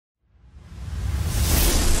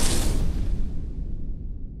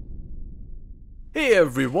Hey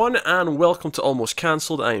everyone, and welcome to Almost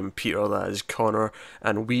Cancelled. I am Peter, that is Connor,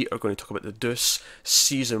 and we are going to talk about the Deuce.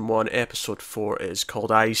 Season 1, Episode 4 is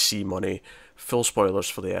called I See Money. Full spoilers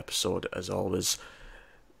for the episode, as always.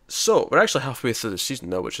 So, we're actually halfway through the season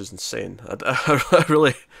now, which is insane. I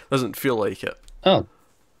really doesn't feel like it. Oh,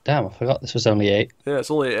 damn, I forgot this was only eight. Yeah,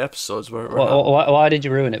 it's only 8 episodes. Why did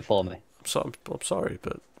you ruin it for me? I'm sorry,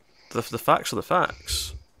 but the facts are the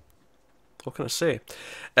facts. What can I say?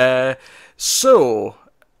 Uh, so,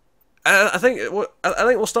 I think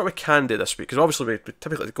we'll start with Candy this week because obviously we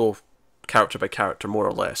typically go character by character more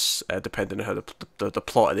or less, depending on how the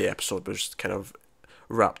plot of the episode was kind of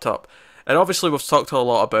wrapped up. And obviously we've talked a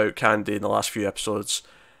lot about Candy in the last few episodes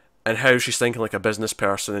and how she's thinking like a business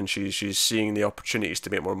person and she's seeing the opportunities to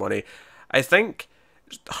make more money. I think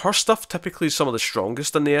her stuff typically is some of the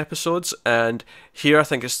strongest in the episodes, and here I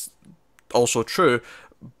think it's also true,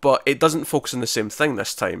 but it doesn't focus on the same thing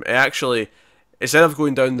this time. It actually, instead of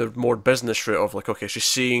going down the more business route of like, okay, she's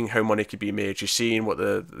seeing how money could be made, she's seeing what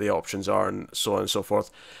the options are, and so on and so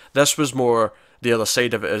forth. This was more the other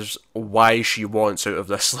side of it, is why she wants out of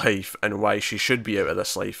this life and why she should be out of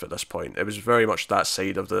this life at this point. It was very much that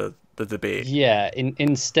side of the debate. Yeah,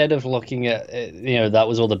 instead of looking at that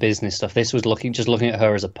was all the business stuff. This was looking at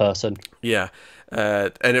her as a person. Yeah,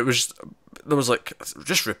 and there was like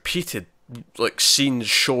just repeated like scenes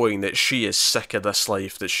showing that she is sick of this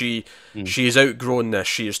life, that Mm. she is outgrown this,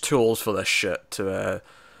 she is too old for this shit to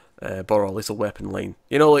borrow a lethal weapon line.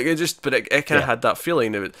 You know, like it kind of Yeah, had that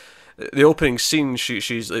feeling. The opening scene,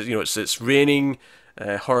 she's it's raining.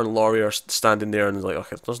 Her and Laurie are standing there and like,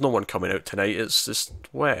 okay, there's no one coming out tonight. It's just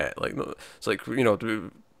wet. Like it's like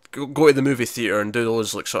go to the movie theater and do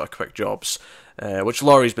those like sort of quick jobs, which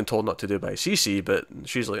Laurie's been told not to do by Cece, but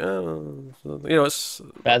she's like, oh, it's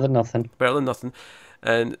better than nothing. better than nothing.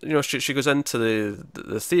 And she goes into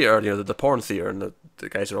the theater, the porn theater, and the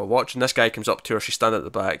guys are all watching. This guy comes up to her. She's standing at the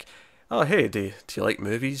back. Oh, hey, do you like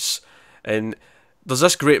movies? And there's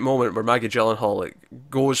this great moment where Maggie Gyllenhaal like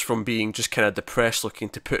goes from being just kind of depressed looking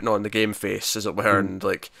to putting on the game face, as it were, Mm. and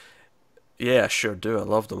like, yeah, sure do, I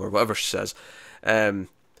love them, or whatever she says. Um,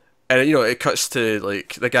 and it cuts to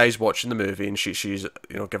like the guy's watching the movie, and she's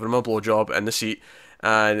giving him a blowjob in the seat,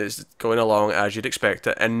 and it's going along as you'd expect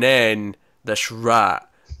it, and then this rat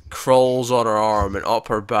crawls on her arm and up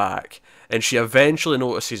her back, and she eventually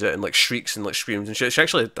notices it and like shrieks and like screams, and she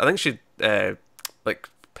actually, I think she like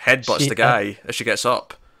headbutts the She, guy as she gets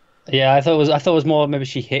up. yeah, I thought it was more maybe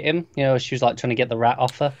she hit him. She was like trying to get the rat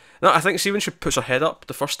off her. No, I think, see, when she puts her head up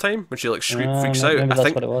the first time, when she like freaks out, Maybe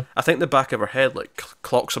that's what it was. I think the back of her head like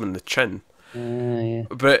clocks him in the chin. Yeah.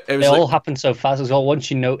 But it It was like, all happened so fast as well. Once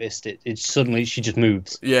she noticed it, it suddenly she just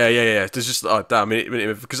moves. yeah. There's just, oh damn,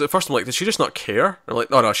 because at first I'm like, did she just not care? I'm like,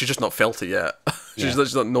 no, she's just not felt it yet. She's Yeah.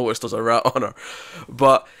 just not noticed there's a rat on her.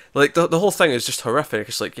 But like the whole thing is just horrific.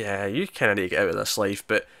 It's like, yeah, you kind of need to get out of this life,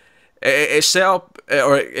 but it's set up,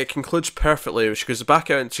 or it concludes perfectly. She goes back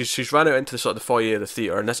out and she's ran out into the sort of the foyer of the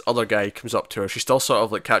theater, and this other guy comes up to her. She's still sort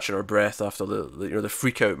of like catching her breath after the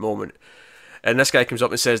freak out moment. And this guy comes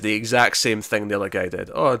up and says the exact same thing the other guy did.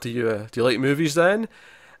 Oh, do you like movies then?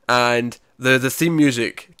 And the theme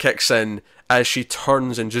music kicks in as she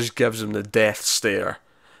turns and just gives him the death stare.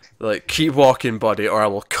 Like, keep walking, buddy, or I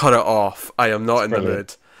will cut it off. I am not It's in the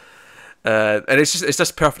brilliant. mood. And it's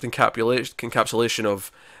this perfect encapsulation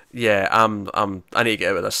of, yeah, I need to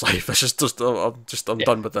get out of this life. It's I'm Yeah.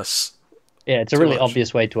 done with this Yeah, it's a too really much.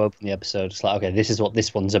 obvious way to open the episode. It's like, okay, this is what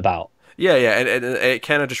this one's about. Yeah, and it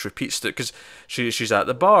kind of just repeats it because she's at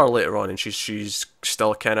the bar later on and she's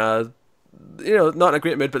still kind of not in a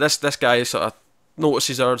great mood, but this guy sort of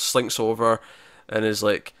notices her, slinks over, and is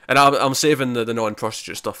like, and I'm saving the non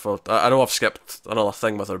prostitute stuff for. I know I've skipped another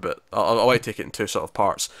thing with her, but I want to take it in two sort of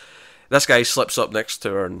parts. This guy slips up next to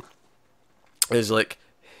her and is like,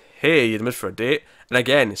 hey, you in the mood for a date? And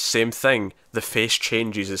again, same thing. The face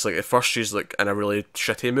changes. It's like at first she's like in a really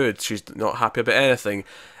shitty mood. She's not happy about anything,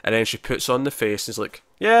 and then she puts on the face and is like,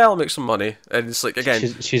 "Yeah, I'll make some money." And it's like again,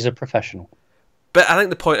 She's a professional. but I think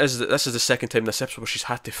the point is that this is the second time this episode where she's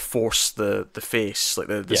had to force the face, like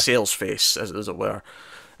the Yeah. sales face, as it were.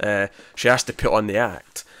 She has to put on the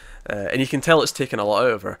act, and you can tell it's taken a lot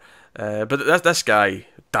out of her. But this guy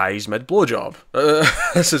dies mid blowjob.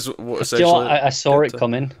 This is what Do you know what? essentially I saw it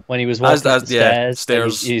coming when he was as walking up the yeah, stairs. And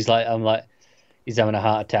stairs. he's like, I'm like, he's having a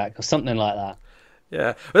heart attack or something like that.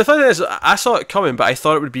 Yeah, but the thing is, I saw it coming, but I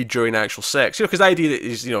thought it would be during actual sex. Because the idea that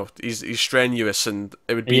he's strenuous and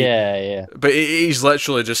it would be, Yeah, yeah. but he's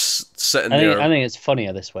literally just sitting I think there. I think it's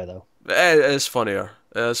funnier this way though. It is funnier.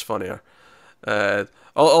 It is funnier. Uh,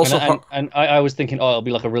 Also, her, And I was thinking, oh, it'll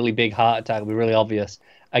be like a really big heart attack. It'll be really obvious.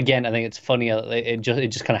 Again, I think it's funnier. It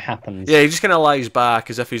just kind of happens. yeah, he just kind of lies back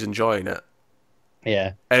as if he's enjoying it,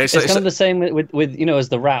 Yeah, and it's kind of the same with as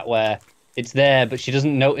the rat where it's there, but she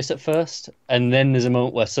doesn't notice at first, and then there's a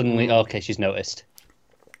moment where suddenly, okay, she's noticed.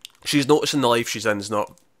 she's noticing the life she's in is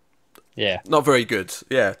Yeah, not very good.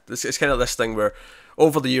 Yeah, it's kind of this thing where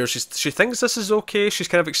over the years she thinks this is okay. She's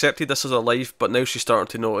kind of accepted this as her life, but now she's starting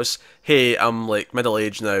to notice, hey, I'm like middle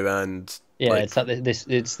aged now, and yeah, like, it's like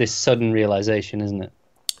this sudden realization, isn't it?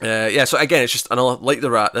 yeah. So again, it's just another like the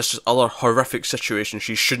rat. That's just other horrific situation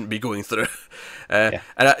she shouldn't be going through. Yeah,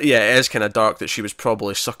 And yeah, it is kind of dark that she was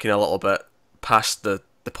probably sucking a little bit past the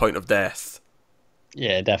point of death.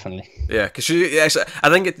 yeah, definitely. Yeah, because I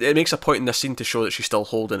think it makes a point in this scene to show that she's still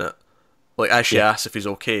holding it. Like as she Yeah, asks if he's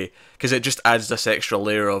okay, because it just adds this extra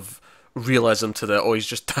layer of realism to the he's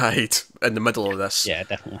just died in the middle of this. yeah,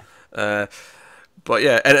 definitely. Uh, but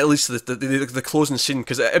yeah, and at least the closing scene,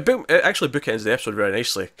 because it actually bookends the episode very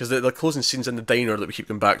nicely, because the closing scene's in the diner that we keep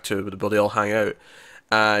going back to, where they all hang out,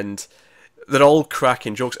 and they're all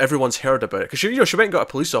cracking jokes. Everyone's heard about it because she went and got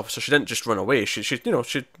a police officer. She didn't just run away. She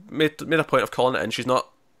made a point of calling it, and she's not.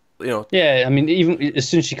 Yeah, I mean, even as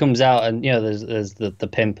soon as she comes out, and there's the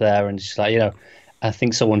pimp there, and she's like, I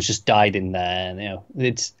think someone's just died in there, and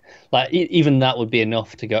it's like even that would be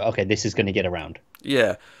enough to go, okay, this is going to get around.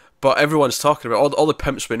 Yeah, but everyone's talking about all the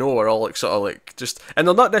pimps we know are all like sort of like just, and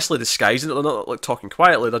they're not necessarily disguising it. They're not like talking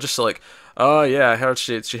quietly. They're just like, oh yeah, I heard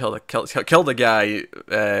she killed a guy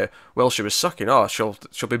while she was sucking. Oh, she'll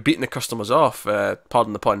be beating the customers off.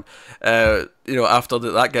 Pardon the pun. After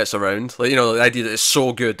that gets around, like the idea that it's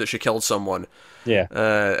so good that she killed someone. Yeah,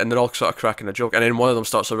 And they're all sort of cracking a joke, and then one of them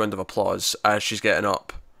starts a round of applause as she's getting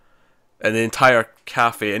up. And the entire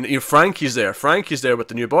cafe, and Frankie's there. Frankie's there with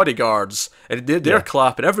the new bodyguards, and they're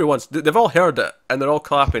clapping. They've all heard it, and they're all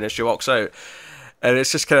clapping as she walks out. And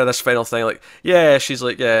it's just kind of this final thing, like, yeah, she's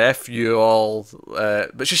like, yeah, F you all,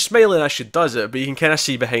 but she's smiling as she does it. But you can kind of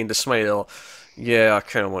see behind the smile, yeah, I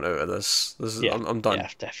kind of want out of this. yeah, I'm done. Yeah,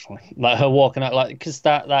 definitely. Like her walking out, like because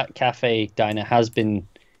that cafe diner has been,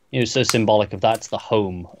 so symbolic of that's the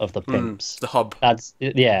home of the pimps, the hub. That's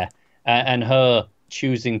yeah, and her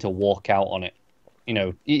choosing to walk out on it,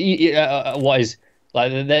 what is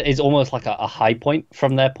like that is almost like a high point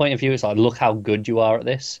from their point of view. It's like, look how good you are at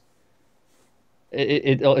this.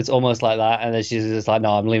 It's almost like that, and then she's just like,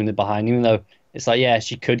 no, I'm leaving it behind, even though it's like, yeah,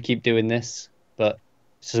 she could keep doing this, but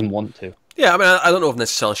she doesn't want to. Yeah, I mean, I don't know if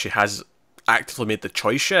necessarily she has actively made the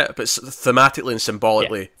choice yet, but thematically and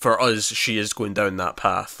symbolically, for us, she is going down that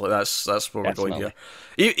path. Like that's where Definitely. we're going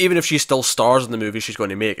here. Even if she still stars in the movie she's going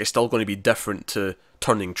to make, it's still going to be different to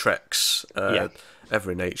turning tricks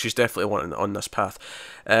every night. She's definitely on this path.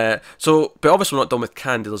 But obviously we're not done with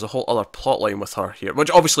Candy. There's a whole other plot line with her here,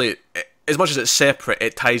 which obviously, as much as it's separate,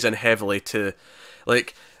 it ties in heavily to,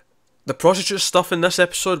 like, the prostitute stuff in this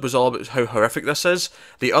episode was all about how horrific this is.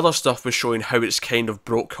 The other stuff was showing how it's kind of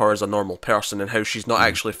broke her as a normal person and how she's not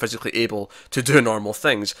actually physically able to do normal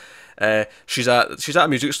things. She's at a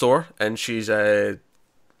music store, and she's actually,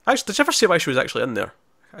 did you ever say why she was actually in there?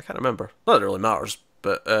 I can't remember. Not that it really matters,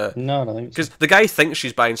 but No, I don't think so. because the guy thinks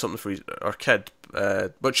she's buying something for her kid,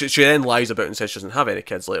 but she then lies about it and says she doesn't have any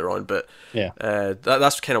kids later on. But Yeah,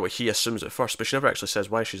 that's kind of what he assumes at first, but she never actually says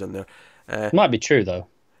why she's in there. might be true though.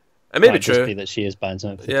 It may be Might just true. be that she is buying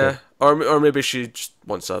something. For Yeah, kid. or maybe she just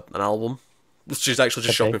wants an album. She's actually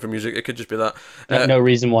just Could be. shopping for music. It could just be that. No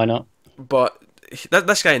reason why not. But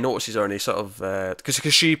this guy notices her, and he sort of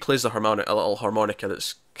because she plays a little harmonica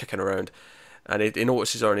that's kicking around, and he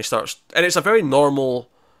notices her, and he starts, and it's a very normal,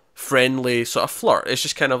 friendly sort of flirt. It's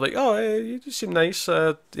just kind of like, oh, hey, you seem nice,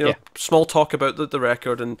 small talk about the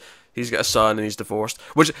record, and he's got a son and he's divorced,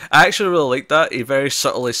 which I actually really like that. He very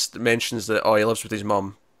subtly mentions that, he lives with his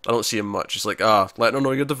mum. I don't see him much. It's like, letting her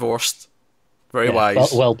know you're divorced. Very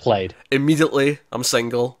wise. Well played. Immediately, I'm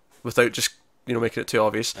single, without just making it too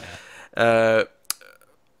obvious.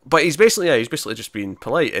 But he's basically just being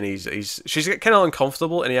polite, and she's kind of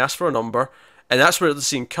uncomfortable, and he asks for a number, and that's where the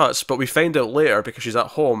scene cuts. But we find out later, because she's at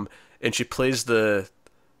home and she plays the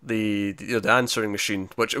answering machine,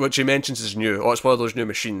 which he mentions is new. Oh, it's one of those new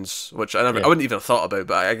machines, which I wouldn't even have thought about,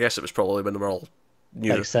 but I guess it was probably when they were all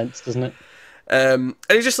new. Makes sense, doesn't it? And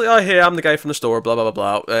he's just like, oh, hey, I'm the guy from the store, blah, blah,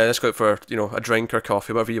 blah, blah. Let's go out for, a drink or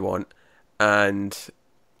coffee, whatever you want. And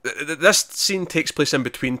this scene takes place in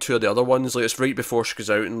between two of the other ones. Like, it's right before she goes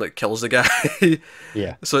out and, like, kills the guy.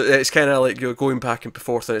 Yeah. So it's kind of like you're going back and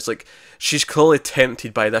forth, and it's like she's clearly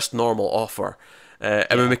tempted by this normal offer. And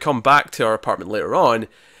when we come back to our apartment later on,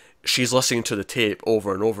 she's listening to the tape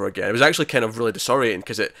over and over again. It was actually kind of really disorienting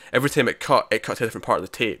because every time it cut to a different part of the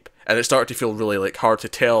tape, and it started to feel really like hard to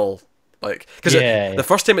tell. Like, because the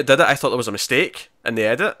first time it did it, I thought there was a mistake in the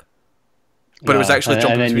edit, but it was actually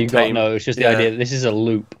jumping and then between you got time. no. It's just the idea that this is a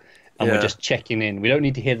loop, and Yeah. we're just checking in. We don't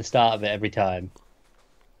need to hear the start of it every time.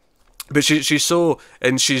 But she's so,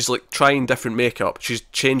 and she's like trying different makeup. She's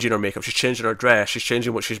changing her makeup. She's changing her dress. She's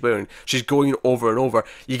changing what she's wearing. She's going over and over.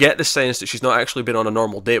 You get the sense that she's not actually been on a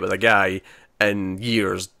normal date with a guy in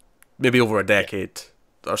years, maybe over a decade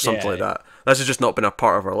or something like that. This has just not been a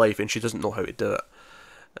part of her life, and she doesn't know how to do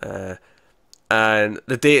it. And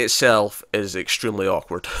the date itself is extremely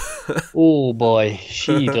awkward. Oh boy,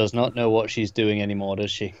 she does not know what she's doing anymore,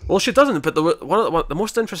 does she? Well, she doesn't. But the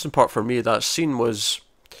most interesting part for me of that scene was.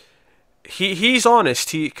 He's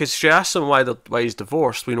honest. Because she asked him why he's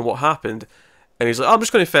divorced. We know what happened, and he's like, oh, "I'm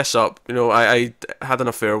just going to fess up. I had an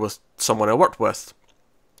affair with someone I worked with."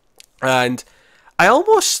 And I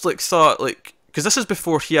almost thought because this is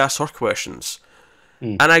before he asked her questions,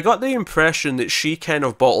 and I got the impression that she kind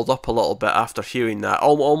of bottled up a little bit after hearing that,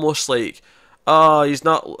 almost like, "Oh, he's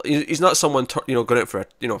not someone going out for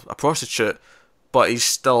a prostitute." But he's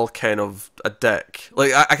still kind of a dick.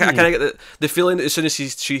 Like I kind of get the feeling that as soon as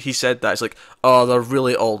he said that, it's like, oh, they're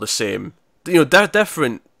really all the same. They're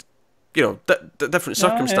different. Different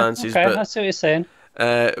circumstances. Okay, but I see what you're saying.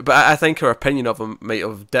 But I think her opinion of him might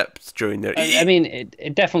have dipped during there. I mean,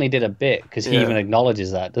 it definitely did a bit because he even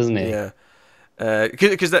acknowledges that, doesn't he? Yeah.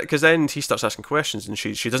 Because then he starts asking questions, and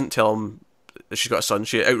she doesn't tell him that she's got a son.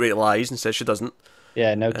 She outright lies and says she doesn't.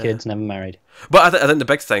 Yeah, no kids, never married. But I think the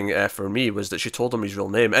big thing for me was that she told him his real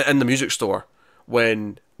name in the music store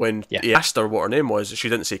when he asked her what her name was. She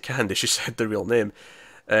didn't say Candy; she said the real name,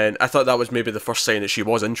 and I thought that was maybe the first sign that she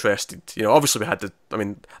was interested. Obviously we had the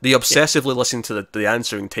obsessively listening to the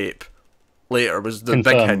answering tape later was the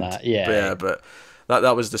Confirm big hint. That, yeah. But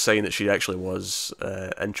that was the sign that she actually was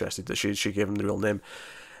interested. That she gave him the real name.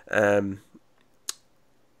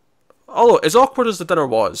 Although as awkward as the dinner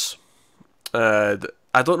was. I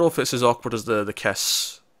don't know if it's as awkward as the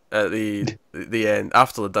kiss at the end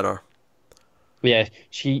after the dinner. Yeah,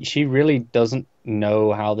 she really doesn't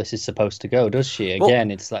know how this is supposed to go, does she?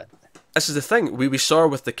 Again, it's like this is the thing we saw her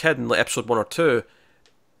with the kid in episode 1 or 2.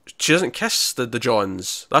 She doesn't kiss the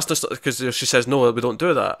Johns. That's just because she says no, we don't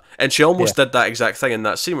do that, and she almost did that exact thing in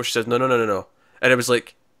that scene where she says no, and it was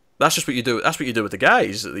like that's just what you do. That's what you do with the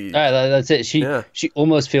guys. That's it. She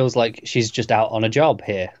almost feels like she's just out on a job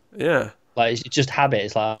here. Yeah. Like, it's just habit.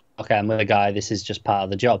 It's like, okay, I'm with a guy. This is just part of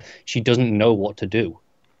the job. She doesn't know what to do.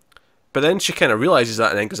 But then she kind of realises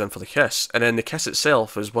that and then goes in for the kiss. And then the kiss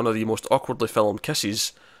itself is one of the most awkwardly filmed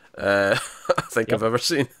kisses I think I've ever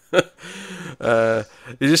seen. You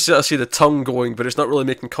just sort of see the tongue going, but it's not really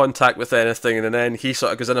making contact with anything. And then he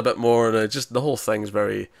sort of goes in a bit more, and just the whole thing's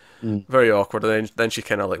very, very awkward. And then she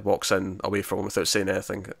kind of walks in away from him without saying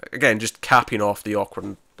anything. Again, just capping off the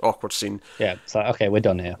awkward scene. Yeah, it's like, okay, we're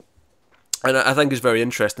done here. And I think it's very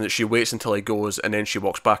interesting that she waits until he goes and then she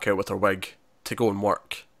walks back out with her wig to go and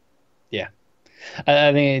work. Yeah.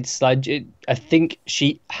 I mean, it's like, I think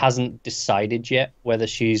she hasn't decided yet whether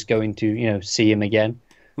she's going to, see him again.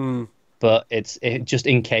 But it's just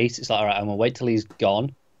in case, it's like, all right, I'm going to wait till he's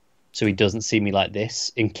gone so he doesn't see me like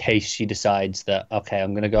this, in case she decides that, okay,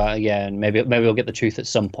 I'm going to go out again. Maybe we'll get the truth at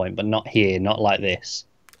some point, but not here, not like this.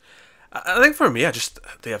 I think for me, just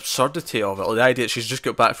the absurdity of it, the idea that she's just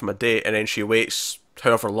got back from a date and then she waits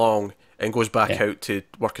however long and goes back out to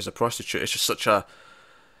work as a prostitute. It's just such a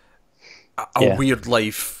weird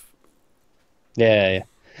life. Yeah.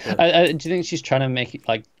 Do you think she's trying to make it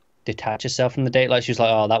detach herself from the date? Like she's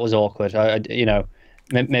like, oh, that was awkward.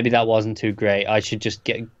 Maybe that wasn't too great. I should just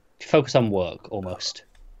focus on work almost.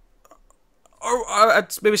 Or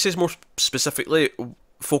I'd maybe say more specifically,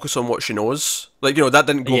 focus on what she knows. That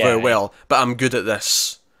didn't go very well, but I'm good at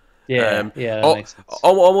this. That makes sense.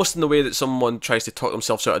 Almost in the way that someone tries to talk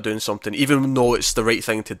themselves out of doing something, even though it's the right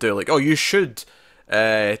thing to do. Like, oh, you should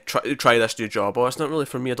try this new job. Oh, it's not really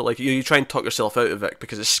for me. I don't like it. You try and talk yourself out of it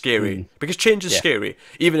because it's scary. Because change is scary.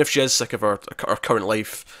 Even if she is sick of her current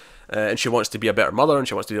life and she wants to be a better mother and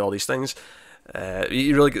she wants to do all these things.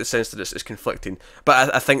 You really get the sense that it's conflicting.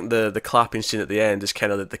 But I think the clapping scene at the end is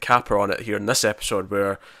kind of the capper on it here in this episode,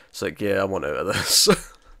 where it's like, yeah, I want out of this.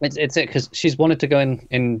 It's it, because she's wanted to go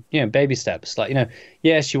in baby steps.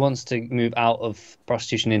 She wants to move out of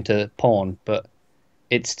prostitution into porn, but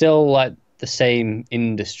it's still the same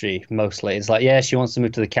industry mostly. It's she wants to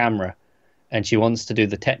move to the camera and she wants to do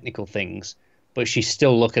the technical things, but she's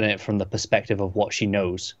still looking at it from the perspective of what she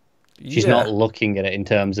knows. She's not looking at it in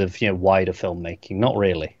terms of wider filmmaking. Not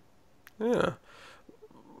really. Yeah.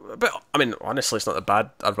 but I mean, honestly, it's not a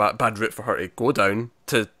bad route for her to go down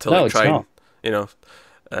to No, like it's try and not. you know.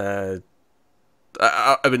 Uh,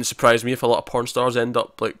 it wouldn't surprise me if a lot of porn stars end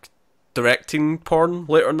up like directing porn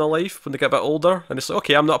later in their life when they get a bit older, and it's like,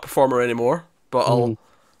 okay, I'm not a performer anymore, but I'll. Mm.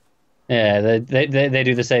 Yeah, they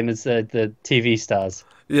do the same as the TV stars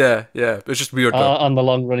Yeah. It's just weird though. on the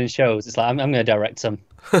long running shows. It's like I'm going to direct some.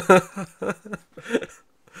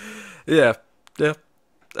 Yeah, yeah.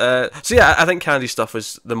 So yeah, I think Candy's stuff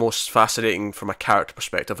is the most fascinating from a character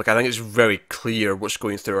perspective. Like I think it's very clear what's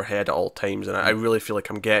going through her head at all times, and I really feel like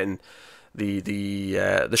I'm getting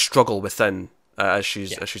the struggle within as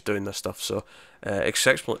she's doing this stuff. So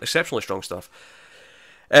exceptionally strong stuff.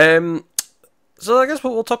 Um, so I guess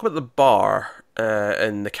we'll talk about the bar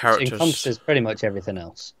and the It characters. encompasses pretty much everything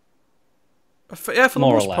else, Yeah, for the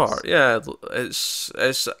more or most less. part. Yeah, it's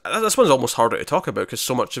this one's almost harder to talk about because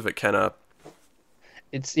so much of it kind of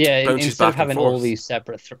It's bounces instead of back and having all forth. these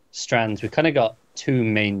separate strands, we've kind of got two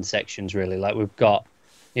main sections really. Like we've got,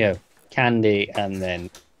 Candy and then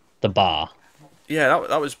the bar. Yeah,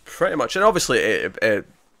 that was pretty much, and obviously it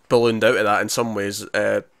ballooned out of that in some ways.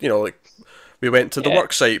 Like we went to the Yeah.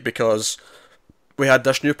 work site because we had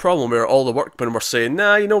this new problem where all the workmen were saying,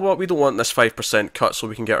 "Nah, you know what? We don't want this 5% cut, so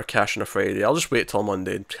we can get our cash on a Friday. I'll just wait till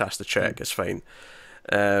Monday and cash the check. It's fine."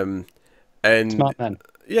 Um, and Smart man.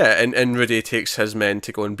 yeah, and Rudy takes his men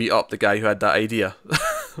to go and beat up the guy who had that idea.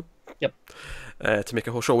 Yep. To make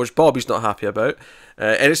a whole show, which Bobby's not happy about,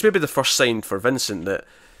 and it's maybe the first sign for Vincent that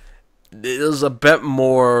there's a bit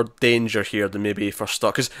more danger here than maybe he first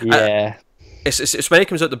thought. Because Yeah. it's when he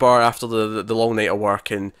comes out the bar after the long night of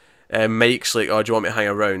work, and Mike's like, "Oh, do you want me to hang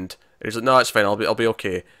around?" And he's like, "No, it's fine. I'll be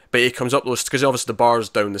okay." But he comes up those because obviously the bar's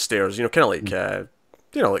down the stairs. Kind of like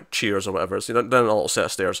like Cheers or whatever. So down a little set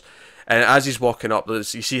of stairs, and as he's walking up, you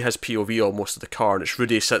see his POV almost of the car, and it's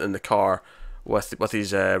Rudy sitting in the car with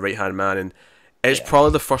his right hand man, and it's Yeah.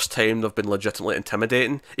 probably the first time they've been legitimately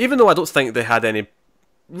intimidating. Even though I don't think they had any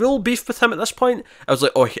real beef with him at this point, I was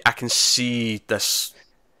like, oh, I can see this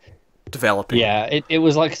developing. Yeah, it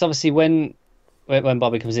was like, 'cause obviously when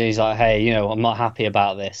Bobby comes in, he's like, "Hey, I'm not happy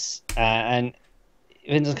about this," and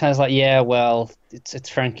Vincent's kind of like, "Yeah, well, it's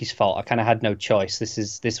Frankie's fault. I kind of had no choice.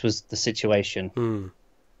 This was the situation,"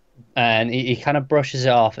 and he kind of brushes it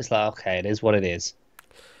off. It's like, okay, it is what it is.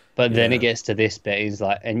 But then Yeah. it gets to this bit. He's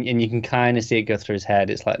like, and you can kind of see it go through his head.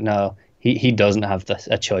 It's like, no, he doesn't have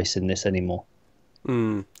a choice in this anymore.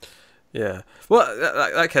 Yeah. Well,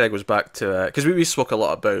 that kind of goes back to because we spoke a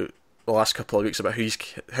lot about the last couple of weeks about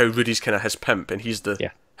how Rudy's kind of his pimp and he's Yeah.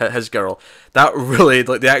 his girl. That really,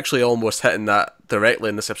 like, they actually almost hitting that directly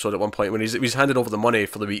in this episode at one point when he's handed over the money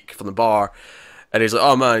for the week from the bar, and he's like,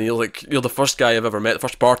 "Oh man, you're the first guy I've ever met, the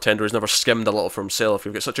first bartender who's never skimmed a little for himself.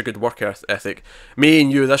 You've got such a good work ethic. Me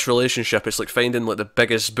and you, this relationship, it's like finding like the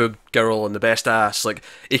biggest boob girl and the best ass. Like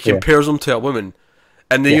he compares them to a woman."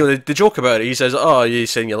 And then, they joke about it. He says, "Oh, you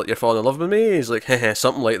saying you're falling in love with me?" He's like, "Heh,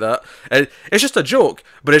 something like that." And it's just a joke,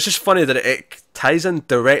 but it's just funny that it ties in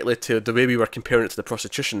directly to the way we were comparing it to the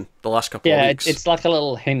prostitution the last couple of Yeah, weeks. it's like a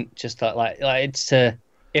little hint, just like it's to,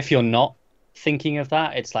 if you're not thinking of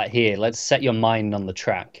that, it's like, here, let's set your mind on the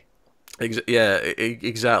track.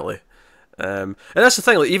 Exactly. And that's the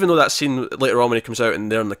thing. Like, even though that scene later on when he comes out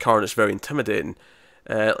and they're in the car and it's very intimidating,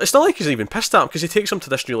 it's not like he's even pissed at him because he takes him to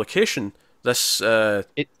this new location. This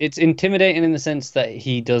It's intimidating in the sense that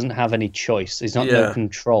he doesn't have any choice. He's not no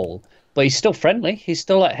control, but he's still friendly. He's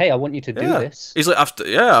still like, "Hey, I want you to do this." He's like,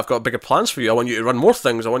 I've got bigger plans for you. I want you to run more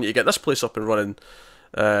things. I want you to get this place up and running.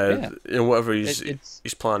 Whatever he's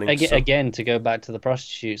planning. Again, to go back to the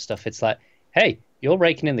prostitute stuff, it's like, "Hey, you're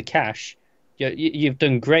raking in the cash. You've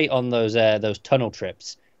done great on those tunnel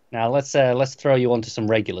trips. Now let's throw you onto some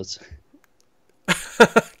regulars."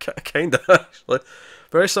 Kind of, actually.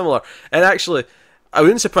 Very similar. And actually, it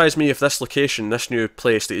wouldn't surprise me if this location, this new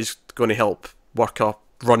place that he's going to help work up,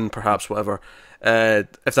 run perhaps, whatever,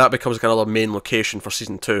 if that becomes like another main location for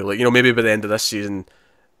season 2. Like, maybe by the end of this season,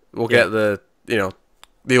 we'll get the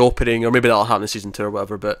opening, or maybe that'll happen in season 2 or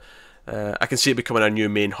whatever, but I can see it becoming a new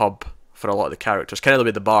main hub for a lot of the characters, kind of the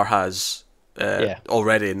way the bar has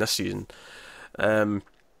already in this season.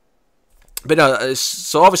 But no,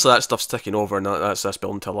 so obviously that stuff's ticking over, and that's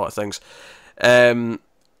building to a lot of things.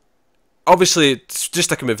 Obviously, just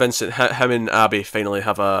sticking with Vincent, him and Abby finally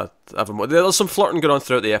have a there's some flirting going on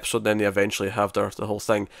throughout the episode, and then they eventually have the whole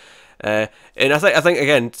thing. And I think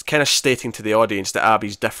again, kind of stating to the audience that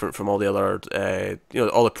Abby's different from all the other,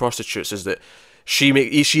 all the prostitutes, is that she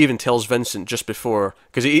even tells Vincent just before,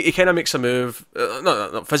 because he kind of makes a move,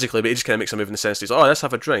 not physically, but he just kind of makes a move in the sense that he's like, "Oh, let's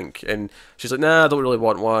have a drink," and she's like, "Nah, I don't really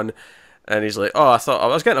want one." And he's like, oh, I thought I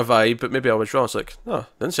was getting a vibe, but maybe I was wrong. It's like, no, I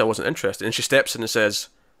didn't say I wasn't interested. And she steps in and says,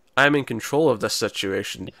 I'm in control of this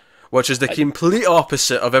situation, which is the complete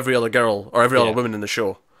opposite of every other girl or every other woman in the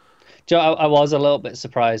show. Joe, I was a little bit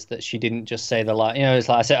surprised that she didn't just say the line. You know, it's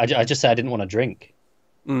like I said, I just said I didn't want to drink.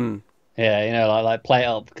 Yeah, you know, like play it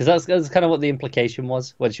up, because that's kind of what the implication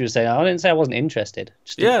was when she was saying, I didn't say I wasn't interested.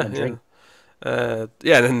 Just didn't want to drink.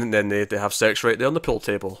 And then they have sex right there on the pool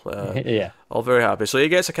table. All very happy. So he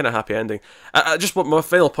gets a kind of happy ending. Just what my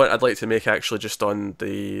final point I'd like to make, actually, just on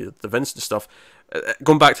the Vincent stuff.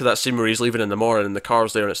 Going back to that scene where he's leaving in the morning and the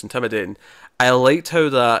car's there and it's intimidating. I liked how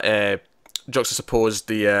that juxtaposed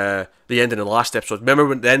the ending of the last episode. Remember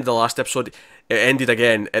when the end of the last episode, it ended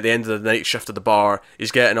again at the end of the night shift of the bar.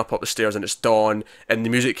 He's getting up the stairs and it's dawn and the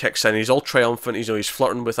music kicks in. He's all triumphant. He's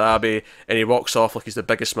flirting with Abby and he walks off like he's the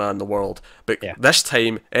biggest man in the world. But this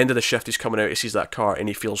time, end of the shift, he's coming out. He sees that car and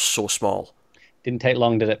he feels so small. Didn't take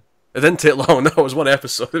long, did it? It didn't take long. No, it was one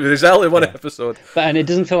episode. It was exactly one episode. And it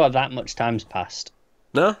doesn't feel like that much time's passed.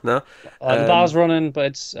 No. The bar's running,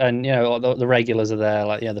 but and you know the regulars are there,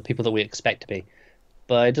 like the people that we expect to be.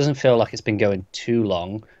 But it doesn't feel like it's been going too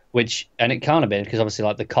long, and it can't have been, because obviously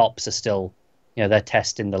like the cops are still, they're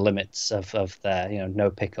testing the limits of their no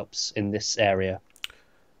pickups in this area.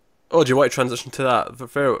 Oh, do you want to transition to that?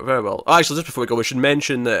 Very, very well. Actually, just before we go, we should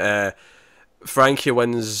mention that Frankie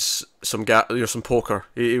wins some poker.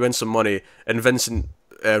 He wins some money, and Vincent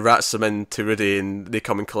rats him into Rudy, and they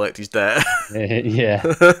come and collect his debt. Yeah,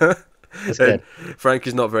 that's good.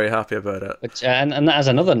 Frankie's not very happy about it. Which, and that has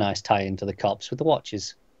another nice tie into the cops with the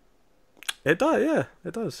watches. It does, yeah.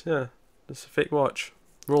 It does, yeah. It's a fake watch.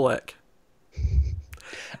 Rolex.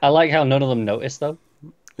 I like how none of them notice, though.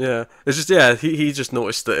 Yeah, it's just he just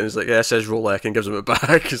noticed it and he's like, it says Rolex, and gives him it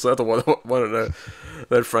back. He's like, I don't want it now.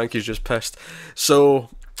 Then Frankie's just pissed. So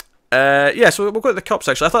so we'll go to the cups.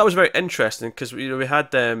 Actually, I thought that was very interesting because we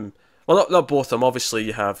had them. Well, not both of them. Obviously,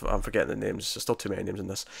 you have, I'm forgetting the names. There's still too many names in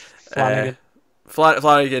this.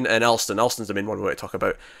 Flanagan and Alston. Alston's the main one we want to talk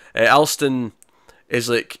about. Alston is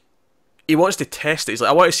like, he wants to test it. He's like,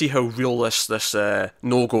 I want to see how real this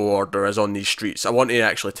no-go order is on these streets. I want to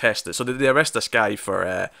actually test it. So they arrest this guy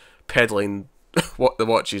for peddling the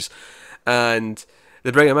watches, and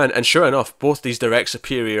they bring him in. And sure enough, both these direct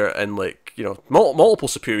superior and multiple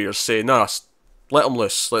superiors say, "No, let him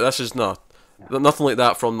loose. Like, this is nothing like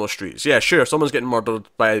that from those streets. Yeah, sure, someone's getting murdered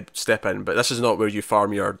by step in, but this is not where you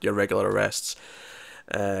farm your regular arrests."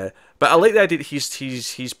 But I like the idea that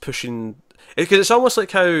he's pushing, because it's almost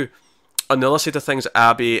like how, on the other side of things,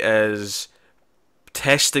 Abby is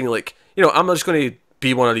testing, like, I'm not just going to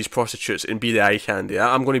be one of these prostitutes and be the eye candy.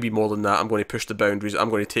 I'm going to be more than that. I'm going to push the boundaries. I'm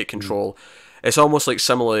going to take control. It's almost like,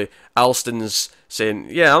 similarly, Alston's saying,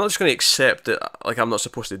 yeah, I'm not just going to accept that, like, I'm not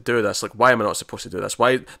supposed to do this. Like, why am I not supposed to do this?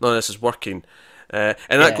 Why none of this is working? And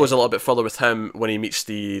that goes a little bit further with him when he meets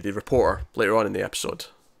the reporter later on in the episode.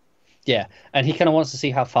 Yeah, and he kind of wants to see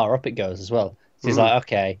how far up it goes as well. So he's like,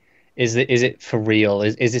 okay, is it for real?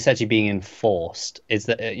 Is this actually being enforced? Is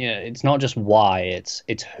that it's not just why,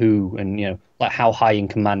 it's who, and like how high in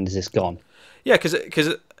command is this gone? Yeah, because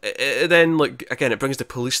it then, like, again, it brings the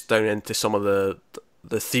police down into some of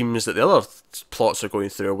the themes that the other plots are going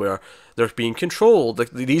through, where they're being controlled. Like,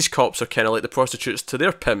 these cops are kind of like the prostitutes to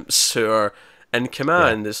their pimps who are in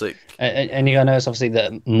command. It's like, and you gotta notice, obviously,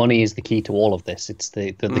 that money is the key to all of this. It's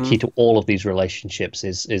the key to all of these relationships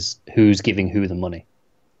is who's giving who the money.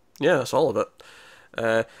 Yeah, that's all of it.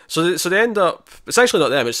 So they end up. It's actually not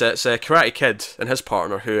them. It's Karate Kid and his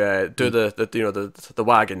partner who do the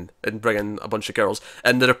wagon and bring in a bunch of girls.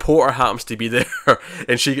 And the reporter happens to be there,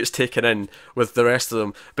 and she gets taken in with the rest of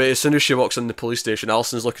them. But as soon as she walks in the police station,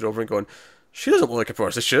 Alison's looking over and going, "She doesn't look like a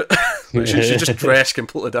prostitute. She just dressed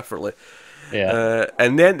completely differently." Yeah.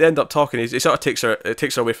 And then they end up talking. He sort of takes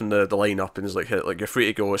her away from the lineup and is like, "You're free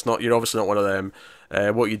to go. You're obviously not one of them.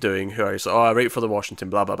 What are you doing? Who are you?" So, "Oh, I write for the Washington.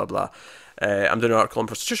 Blah blah blah blah. I'm doing an article on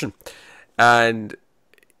prostitution." And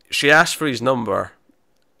she asks for his number.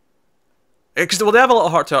 Because they have a little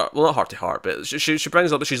heart to heart. Well, not heart to heart, but she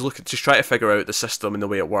brings up that she's trying to figure out the system and the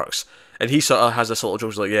way it works. And he sort of has this little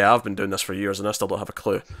joke, like, "Yeah, I've been doing this for years and I still don't have a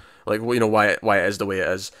clue, like, why it is the way it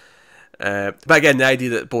is." But again, the idea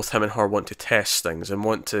that both him and her want to test things and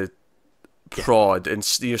want to prod and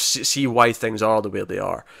see why things are the way they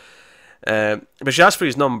are. But she asks for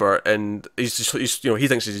his number, and he's he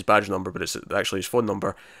thinks it's his badge number, but it's actually his phone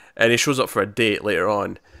number. And he shows up for a date later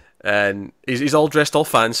on, and he's all dressed all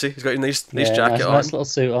fancy. He's got a nice jacket on, nice little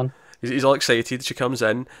suit on. He's all excited. She comes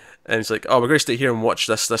in, and he's like, "Oh, we're going to stay here and watch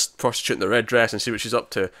this prostitute in the red dress and see what she's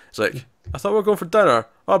up to." He's like, "I thought we were going for dinner.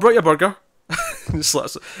 Oh, I brought you a burger." It's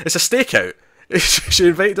a stakeout. She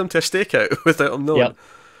invited him to a stakeout without him knowing. Yep.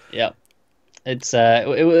 Yep. It's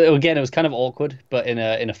again, it was kind of awkward, but in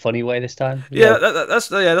a funny way this time. Yeah,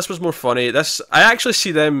 this was more funny. I actually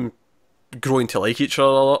see them growing to like each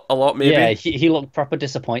other a lot. Maybe. Yeah, he looked proper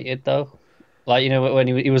disappointed though. Like, you know, when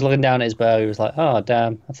he was looking down at his burger, he was like, "Oh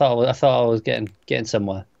damn, I thought I was getting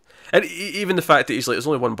somewhere." And even the fact that he's like, "There's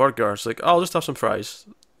only one burger," it's like, "Oh, I'll just have some fries."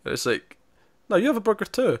 It's like, no, you have a burger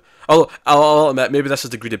too. I'll admit, maybe this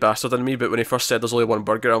is the greedy bastard in me, but when he first said there's only one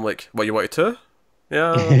burger, I'm like, "What, you wanted two?"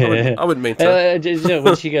 Yeah, I wouldn't mean to. You know,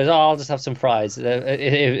 when she goes, "Oh, I'll just have some fries,"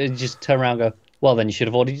 it just turn around and go, "Well, then you should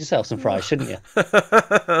have ordered yourself some fries, shouldn't you?"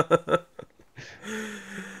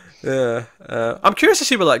 Yeah, I'm curious to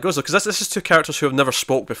see where that goes though, because this is two characters who have never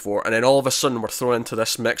spoke before, and then all of a sudden we're thrown into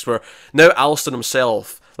this mix where now Alston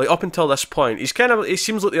himself, like up until this point, he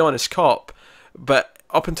seems like the honest cop, but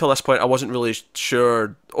up until this point I wasn't really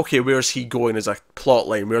sure. Okay, where's he going as a plot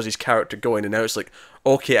line? Where's his character going? And now it's like,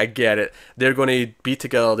 okay, I get it. They're going to be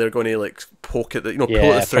together. They're going to like poke at the, pull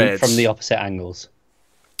at the threads from the opposite angles.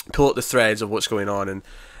 Pull at the threads of what's going on, and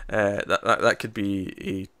that could be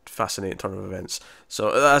a fascinating turn of events.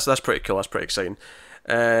 So that's pretty cool. That's pretty exciting.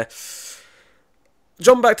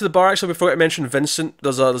 Jump back to the bar. Actually, we forgot to mention Vincent.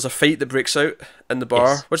 There's a fight that breaks out in the bar,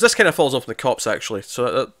 Yes. which this kind of falls off the cops actually.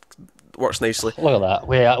 So that works nicely. Look at that.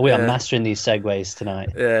 We are mastering these segues tonight.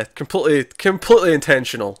 Yeah, completely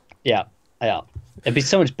intentional. Yeah. It'd be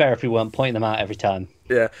so much better if we weren't pointing them out every time.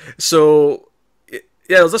 Yeah. So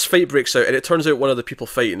yeah, this fight breaks out, and it turns out one of the people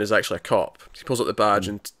fighting is actually a cop. He pulls out the badge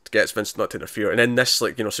and gets Vincent not to interfere, and then this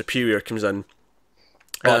superior comes in,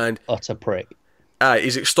 and utter prick.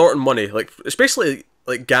 He's extorting money. Like, it's basically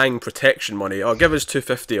like gang protection money. Oh, give us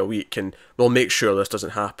 $250 a week, and we'll make sure this doesn't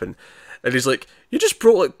happen. And he's like, "You just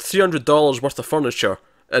broke like $300 worth of furniture,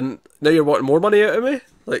 and now you're wanting more money out of me?"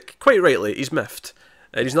 Like, quite rightly, he's miffed,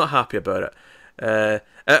 and he's not happy about it.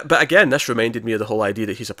 But again, this reminded me of the whole idea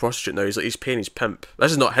that he's a prostitute now. He's paying his pimp.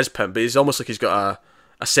 This is not his pimp, but he's almost like he's got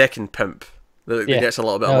a second pimp that gets a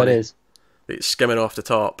little bit of money. It is. It's skimming off the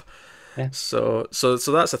top. Yeah. So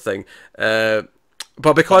that's a thing.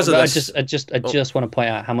 But because of this, I just want to point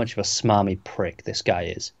out how much of a smarmy prick this guy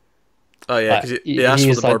is. Oh yeah, because he asked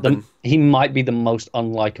for the bourbon. He might be the most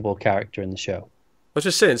unlikable character in the show. I was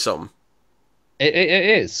just saying something. It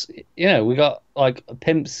is. You know, we got like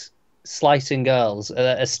pimps slicing girls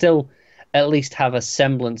still at least have a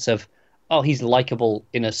semblance of, oh, he's likable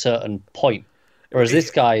in a certain point, whereas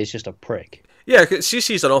this guy is just a prick. Yeah,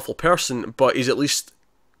 CC's an awful person, but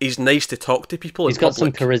he's nice to talk to people. He's got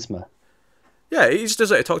some charisma. Yeah, he just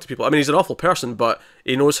knows how to talk to people. I mean, he's an awful person, but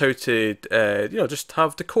he knows how to just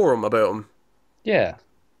have decorum about him. Yeah.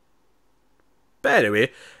 But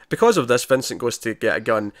anyway, because of this, Vincent goes to get a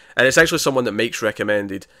gun, and it's actually someone that Mike's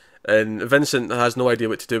recommended. And Vincent has no idea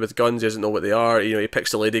what to do with guns. He doesn't know what they are. He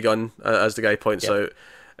picks the lady gun, as the guy points out.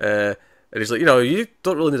 And he's like, you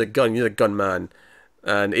don't really need a gun. You need a gunman.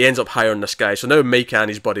 And he ends up hiring this guy. So now Mike and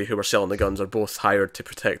his buddy, who were selling the guns, are both hired to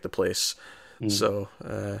protect the place. So,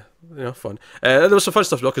 fun. There was some fun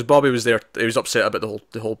stuff because Bobby was there. He was upset about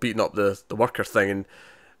the whole beating up the worker thing,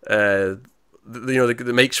 and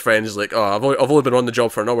the Mike's friend is like, "Oh, I've only been on the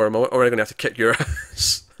job for an hour. I'm already going to have to kick your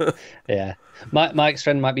ass." Yeah, Mike's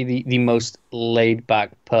friend might be the most laid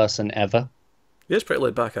back person ever. He is pretty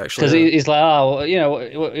laid back actually. Because he's like, "Oh,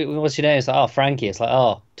 what's your name?" It's like, "Oh, Frankie." It's like,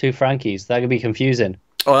 "Oh, two Frankies. That could be confusing."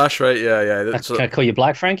 Oh, that's right. Yeah. Can I call you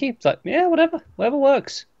Black Frankie? It's like, yeah, whatever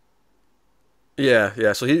works.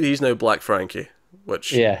 Yeah. So he's now Black Frankie,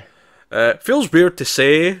 which feels weird to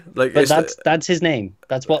say. Like, but that's his name.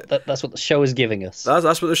 That's what the show is giving us.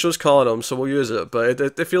 That's what the show's calling him. So we'll use it. But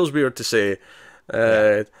it feels weird to say.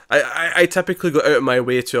 I typically go out of my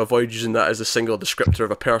way to avoid using that as a single descriptor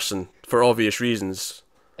of a person for obvious reasons.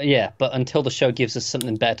 Yeah, but until the show gives us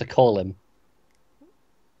something better to call him,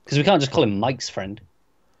 because we can't just call him Mike's friend.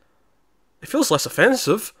 It feels less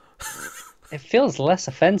offensive. It feels less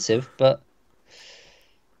offensive, but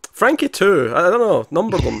Frankie too. I don't know.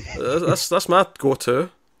 Number them. That's my go-to.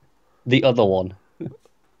 The other one.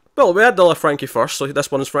 Well, we had the other Frankie first, so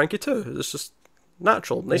this one is Frankie too. It's just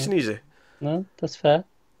natural, nice and easy. No, that's fair.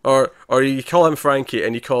 Or you call him Frankie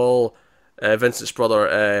and you call Vincent's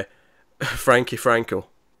brother Frankie Franco.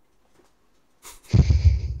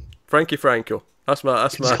 Frankie Franco. That's my.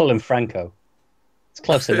 Just call him Franco. It's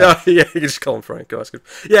close enough. Yeah, you can just call him Franco. That's good.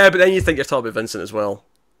 Yeah, but then you think you're talking about Vincent as well.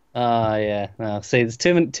 Yeah. No, see, there's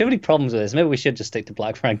too many problems with this. Maybe we should just stick to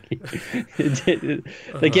Black Frankie.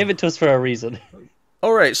 They gave it to us for a reason.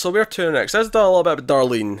 All right, so we're to next. Let's talk a little bit about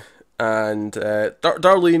Darlene. And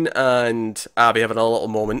Darlene and Abby have a little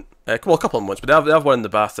moment. A couple of moments, but they have one in the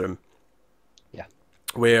bathroom. Yeah.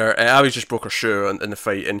 where Abby just broke her shoe in the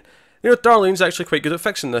fight, and Darlene's actually quite good at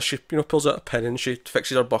fixing this. She pulls out a pin and she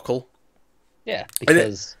fixes her buckle. Yeah,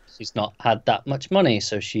 because she's not had that much money,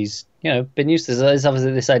 so she's been used to this. There's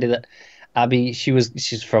obviously this idea that Abby,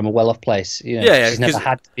 she's from a well-off place. She's never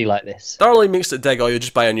had to be like this. Darlene makes it dig, oh, you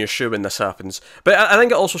just buy a new shoe when this happens. But I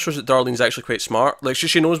think it also shows that Darlene's actually quite smart. Like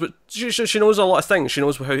she knows, but she knows a lot of things. She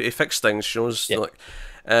knows how to fix things. She knows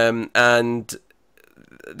and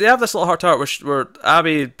they have this little heart-to-heart where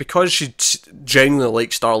Abby, because she genuinely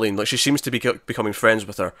likes Darlene, like she seems to be becoming friends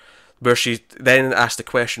with her. Where she then asked the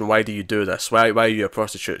question, why do you do this? Why are you a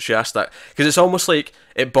prostitute? She asked that because it's almost like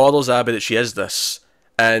it bothers Abby that she is this.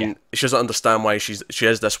 And she doesn't understand why she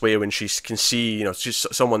is this way when she can see, she's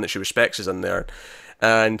someone that she respects is in there.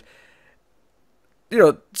 And, she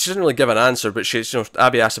doesn't really give an answer, but she's,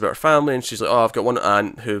 Abby asks about her family, and she's like, oh, I've got one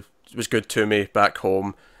aunt who was good to me back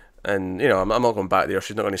home, and, I'm not going back there.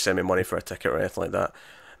 She's not going to send me money for a ticket or anything like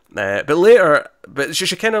that. But later,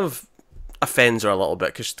 she kind of offends her a little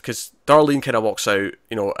bit, because Darlene kind of walks out,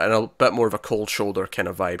 in a bit more of a cold shoulder kind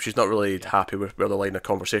of vibe. She's not really happy with where the line of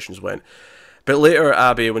conversations went. But later,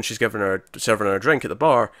 Abby, when she's serving her a drink at the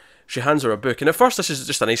bar, she hands her a book. And at first, this is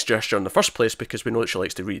just a nice gesture in the first place because we know that she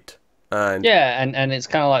likes to read. And it's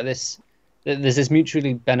kind of like this. There's this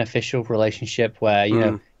mutually beneficial relationship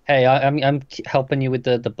where hey, I'm helping you with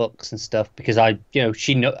the books and stuff because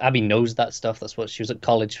Abby knows that stuff. That's what she was at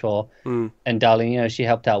college for. And Darlene, she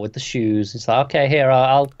helped out with the shoes. It's like, okay, here,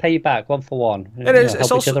 I'll pay you back 1 for 1. And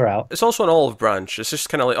help each other out. It's also an olive branch. It's just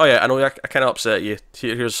kind of like, oh yeah, I know I kind of upset you.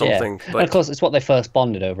 Here's something. Yeah. And of course, it's what they first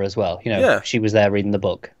bonded over as well. She was there reading the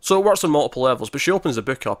book. So it works on multiple levels. But she opens the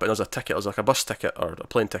book up and there's a ticket. There's like a bus ticket or a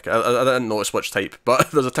plane ticket. I didn't notice which type,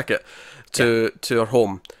 but there's a ticket to her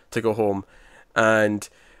home to go home, and.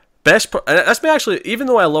 And this may actually, even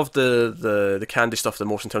though I love the candy stuff the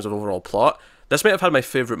most in terms of overall plot, this might have had my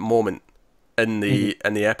favourite moment in the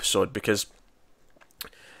episode, because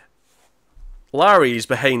Larry's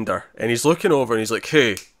behind her and he's looking over and he's like,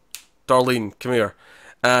 hey, Darlene, come here.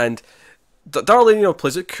 And Darlene,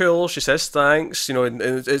 plays it cool. She says thanks, and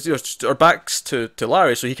it's, her back's to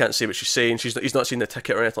Larry, so he can't see what she's saying. He's not seeing the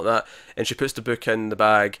ticket or anything like that. And she puts the book in the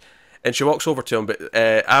bag. And she walks over to him, but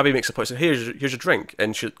Abby makes a point and says, here's your drink.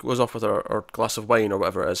 And she goes off with her glass of wine or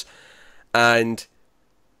whatever it is. And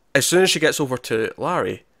as soon as she gets over to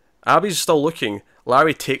Larry, Abby's still looking.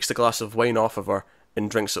 Larry takes the glass of wine off of her and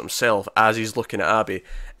drinks it himself as he's looking at Abby.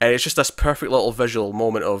 And it's just this perfect little visual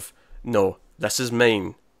moment of, no, this is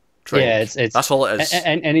mine. Drink. Yeah, it's that's all it is.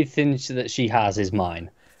 And anything that she has is mine.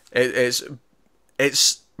 It's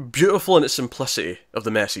beautiful in its simplicity of the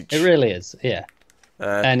message. It really is, yeah.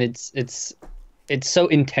 And it's so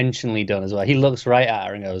intentionally done as well. He looks right at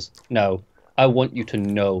her and goes, "No, I want you to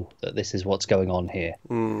know that this is what's going on here."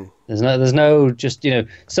 There's no just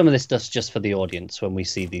some of this stuff's just for the audience when we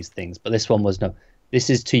see these things, but this one was no. This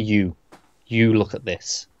is to you. You look at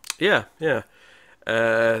this. Yeah.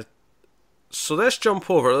 So let's jump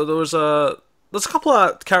over. There's a couple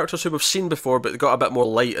of characters who we've seen before, but they got a bit more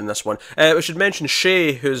light in this one. We should mention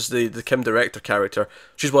Shay, who's the Kim Director character.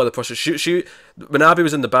 She's one of the prostitutes. She when Abby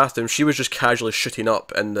was in the bathroom, she was just casually shooting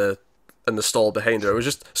up in the stall behind her. It was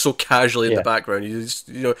just so casually in the background.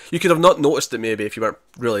 You could have not noticed it maybe if you weren't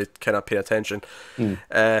really kind of paying attention.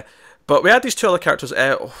 But we had these two other characters.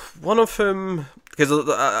 One of whom, because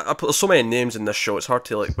I put so many names in this show, it's hard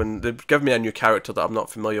to when they give me a new character that I'm not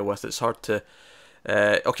familiar with. It's hard to.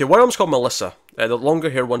 Okay, one of them's called Melissa. The longer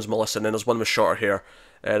hair one's Melissa, and then there's one with shorter hair.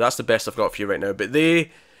 That's the best I've got for you right now. But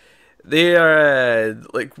they are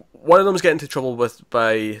one of them's getting into trouble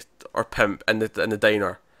by our pimp in the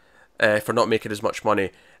diner for not making as much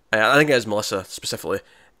money. I think it is Melissa specifically,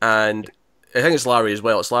 and I think it's Larry as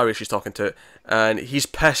well. It's Larry she's talking to, and he's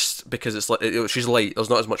pissed because she's late. There's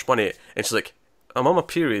not as much money, and she's like, "I'm on my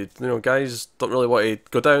period. Guys don't really want to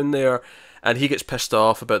go down there." And he gets pissed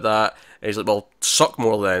off about that. And he's like, well, suck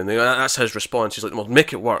more then. And that's his response. He's like, well,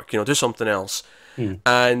 make it work. Do something else.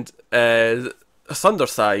 And Thunder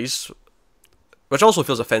Thighs, which also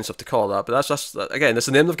feels offensive to call that, but that's again, that's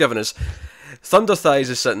the name they've given us. Thunder Thighs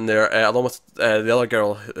is sitting there along with the other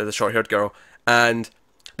girl, the short-haired girl, and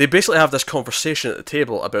they basically have this conversation at the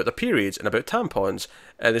table about their periods and about tampons.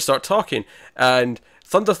 And they start talking, and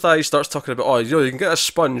Thunder Thighs starts talking about, you can get a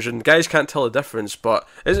sponge and guys can't tell the difference, but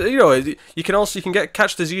you can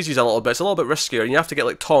catch diseases a little bit. It's a little bit riskier, and you have to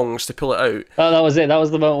get tongs to pull it out. Oh, that was it. That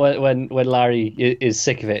was the moment when Larry is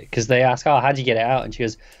sick of it, because they ask, how'd you get it out? And she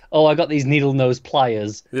goes, I got these needle nose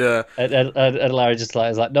pliers. Yeah. And Larry just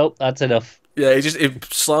is like, nope, that's enough. Yeah, he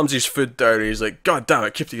slams his food down and he's like, God damn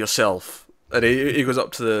it, keep to yourself. And he goes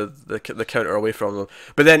up to the counter away from them.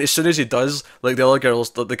 But then as soon as he does, like the other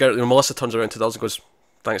girls, the girl, Melissa turns around to the others and goes,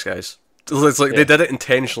 "Thanks, guys." It's like they did it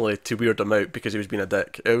intentionally to weird him out because he was being a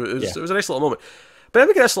dick. It was a nice little moment. But then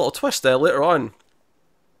we get this little twist later on.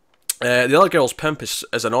 The other girl's pimp is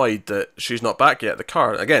annoyed that she's not back yet at the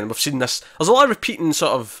car. Again, we've seen this. There's a lot of repeating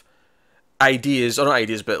sort of ideas, or not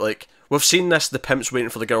ideas, but like we've seen this, the pimps waiting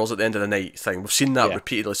for the girls at the end of the night thing. We've seen that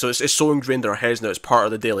repeatedly. So it's so ingrained in our heads now. It's part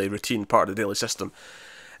of the daily routine, part of the daily system.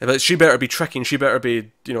 But she better be tricking. She better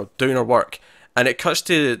be, doing her work. And it cuts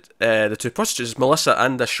to the two prostitutes, Melissa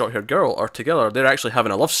and this short-haired girl, are together. They're actually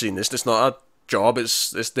having a love scene. It's not a job.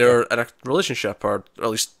 It's they're in a relationship, or at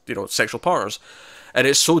least sexual partners. And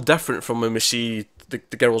it's so different from when we see the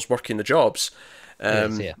girls working the jobs.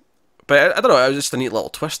 But I don't know, it was just a neat little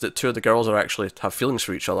twist that two of the girls are actually have feelings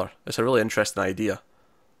for each other. It's a really interesting idea.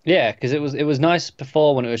 Yeah, because it was nice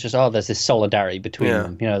before when it was just, there's this solidarity between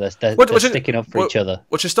them. They're sticking up for each other.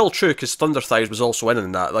 Which is still true, because Thunder Thighs was also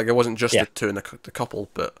in that. Like, it wasn't just the two and the couple,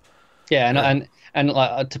 but... Yeah, and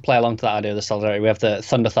like, to play along to that idea of the solidarity, we have the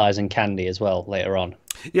Thunder Thighs and Candy as well later on.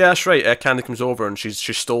 Yeah, that's right. Candy comes over and she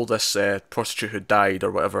stole this prostitute who died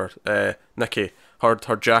or whatever, Nikki, her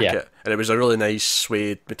jacket, and it was a really nice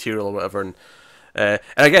suede material or whatever. And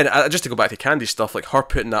again, just to go back to Candy stuff, like her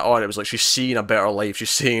putting that on, it was like she's seeing a better life. She's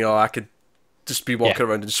seeing, I could just be walking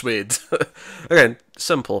around in suede. Again,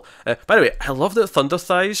 simple. By the way, I love that Thunder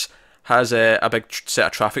Thighs has a big set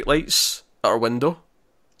of traffic lights at her window.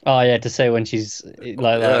 Oh yeah, to say when she's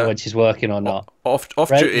like when she's working or not. Off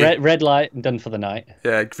duty. Red light, done for the night.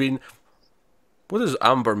 Yeah, green. What does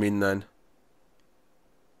amber mean then?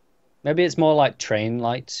 Maybe it's more like train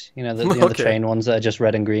lights. The train ones that are just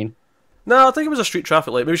red and green. No, I think it was a street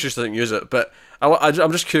traffic light. Maybe she just didn't use it. But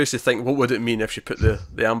I'm just curious to think, what would it mean if she put the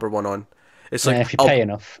amber one on? It's like, if you pay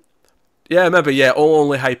enough. Yeah, maybe. Yeah,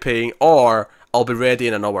 only high paying, or I'll be ready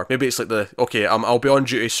in an hour. Maybe it's like I'll be on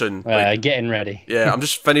duty soon. Getting ready. Yeah, I'm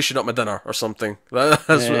just finishing up my dinner or something. That's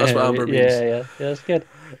what amber means. Yeah, that's good.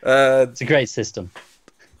 It's a great system.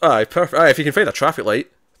 Aye, perfect. Aye, if you can find a traffic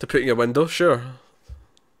light to put in your window, sure.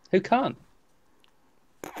 Who can't?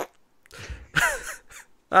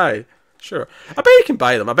 Aye, sure. I bet you can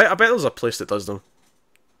buy them. I bet there's a place that does them.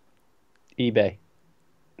 eBay.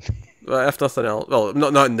 If nothing else, well,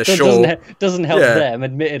 not in the show. Doesn't help them,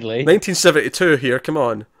 admittedly. 1972 here. Come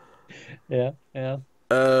on. Yeah.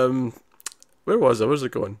 Where was I? Where's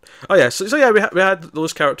it going? Oh yeah, so yeah, we had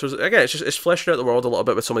those characters. Again, it's fleshing out the world a little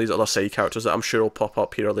bit with some of these other side characters that I'm sure will pop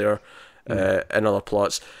up here or there in other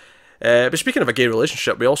plots. But speaking of a gay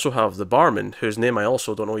relationship, we also have the barman, whose name I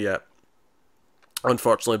also don't know yet,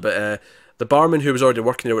 unfortunately. But the barman who was already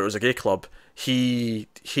working there when it was a gay club,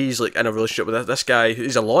 he's like in a relationship with this guy.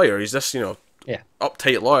 He's a lawyer. He's this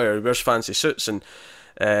uptight lawyer who wears fancy suits, and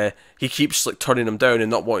he keeps like turning him down and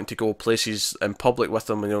not wanting to go places in public with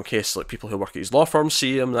him. In case like people who work at his law firm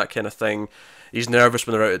see him, that kind of thing. He's nervous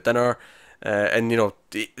when they're out at dinner, and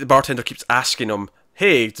the bartender keeps asking him,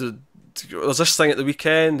 "Hey, there's this thing at the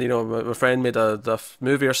weekend. My friend made a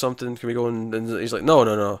movie or something. Can we go?" And he's like,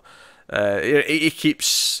 "No." He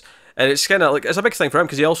keeps, and it's kind of like it's a big thing for him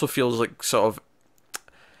because he also feels like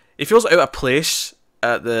he feels out of place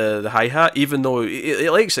at the hi-hat, even though he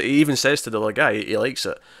likes it. He even says to the other guy he likes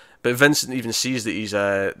it, but Vincent even sees that he's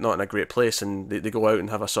not in a great place, and they go out and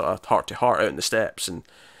have a sort of heart-to-heart out in the steps, and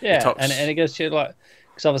and it goes to like,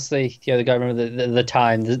 because obviously the guy, remember the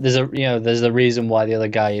time, there's a reason why the other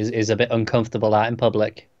guy is a bit uncomfortable out in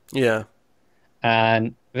public,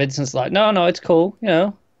 and Vincent's like, no, it's cool,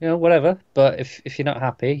 whatever, but if you're not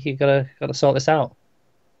happy, you gotta sort this out.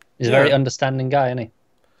 He's a very understanding guy, isn't he?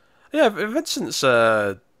 Yeah, Vincent's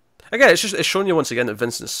again, it's showing you once again that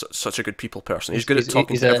Vincent's such a good people person. He's good at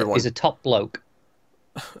talking to everyone. He's a top bloke,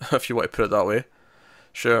 if you want to put it that way.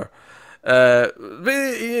 Sure. But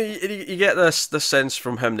you get this sense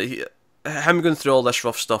from him that him going through all this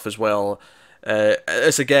rough stuff as well.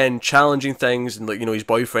 It's again challenging things, and his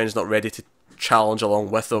boyfriend's not ready to challenge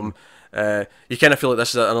along with him. You kind of feel like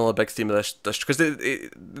this is another big theme of this because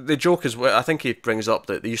the joke is, I think he brings up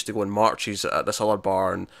that they used to go and marches at this other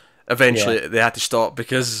bar, and eventually they had to stop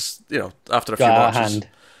because after a few marches.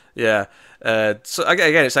 So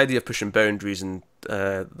again, it's the idea of pushing boundaries and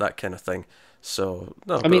that kind of thing. So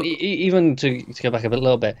no, I mean, even to go back a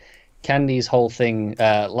little bit, Candy's whole thing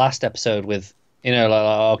last episode with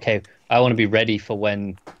okay, I want to be ready for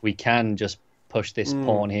when we can just push this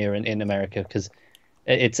porn here in America, because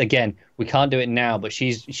it's, again, we can't do it now, but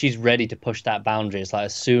she's ready to push that boundary. It's like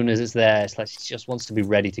as soon as it's there, it's like she just wants to be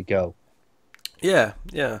ready to go. Yeah.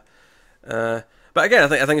 But again, I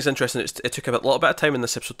think it's interesting. It took a little bit of time in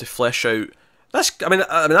this episode to flesh out I mean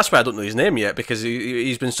that's why I don't know his name yet, because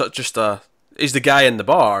he's been such just a he's the guy in the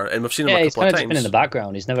bar, and we've seen him Yeah, a he's couple kind of of just been in times. the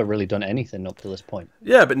background. He's never really done anything up to this point.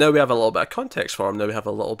 Yeah, but now we have a little bit of context for him. Now we have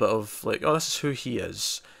a little bit of like, oh, this is who he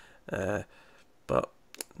is. But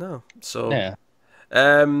no, so Yeah.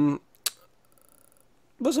 um,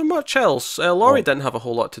 was there much else? Laurie Well, didn't have a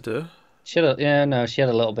whole lot to do. she had no, she had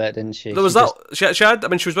a little bit, didn't she? There was She just, she had. I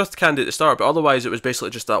mean, she was with Candy at the start, but otherwise it was basically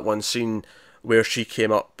just that one scene where she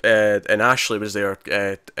came up and Ashley was there,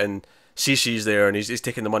 and Cece's there, and he's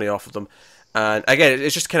taking the money off of them. And again,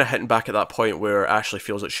 it's just kind of hitting back at that point where Ashley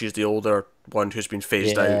feels that she's the older one who's been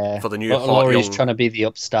phased out yeah. for the new But hot Laurie's young. trying to be the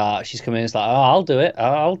upstart. She's coming in, it's like, oh, I'll do it.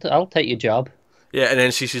 I'll take your job. Yeah, and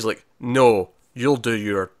then Cece's like, no, you'll do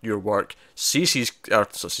your work.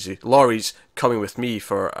 Laurie's coming with me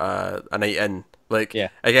for a night in. Like, Yeah.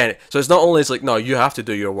 again, so it's not only it's like, no, you have to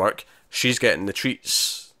do your work. She's getting the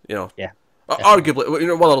treats, you know. Yeah. Arguably, you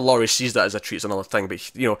know, whether Laurie sees that as a treat is another thing,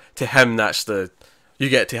 but you know, to him that's you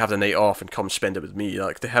get to have the night off and come spend it with me.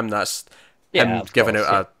 Like to him, that's Yeah, him of giving course,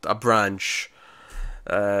 out a branch.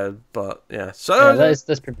 But yeah, so Yeah,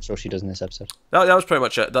 that's pretty much all she does in this episode. that was pretty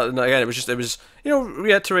much it. That, and again, it was you know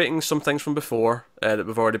reiterating some things from before that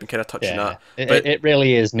we've already been kind of touching Yeah. at. But It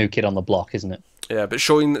really is New Kid on the Block, isn't it? yeah, but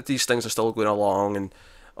showing that these things are still going along and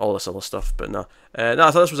all this other stuff. But no, no,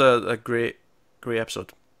 I thought this was a great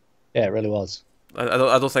episode. Yeah, it really was. I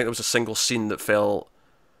don't think there was a single scene that felt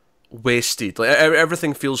wasted. Like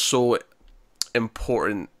everything feels so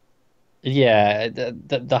important. Yeah,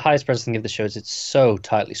 the highest praise I can give the show is it's so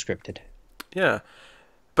tightly scripted. Yeah,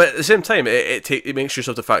 but at the same time, it makes use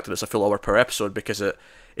of the fact that it's a full hour per episode, because it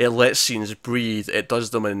lets scenes breathe. It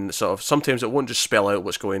does them in sort of, sometimes it won't just spell out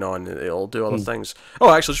what's going on. It'll do other things. Oh,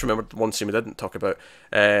 I actually just remembered one scene we didn't talk about.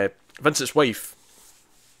 Vincent's wife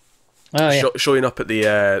Oh yeah, showing up at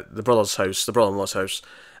the brother's house, the brother-in-law's house,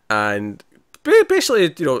 and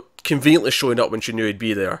basically, you know, conveniently showing up when she knew he'd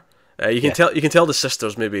be there. You can tell the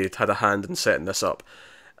sisters maybe had a hand in setting this up,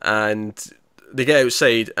 and they get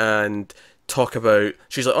outside and talk about.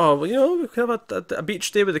 She's like, "Oh, well, you know, we can have a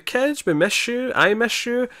beach day with the kids. We miss you. I miss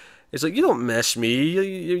you." He's like, "You don't miss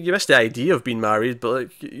me. You miss the idea of being married, but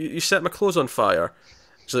like, you set my clothes on fire."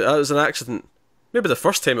 So that was an accident. Maybe the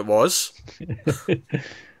first time it was.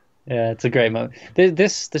 yeah, it's a great moment.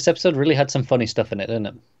 This episode really had some funny stuff in it, didn't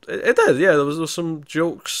it? It did, yeah. There was some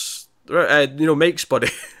jokes. You know, Mike's buddy.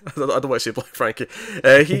 I don't want to say Black Frankie.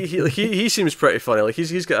 He seems pretty funny. Like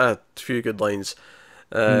he's got a few good lines.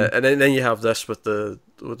 And then you have this with the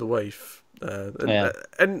wife.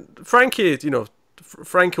 And Frankie, you know,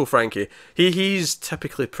 Frankie. He's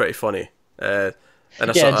typically pretty funny. In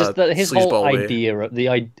a sort just of his whole sleazeball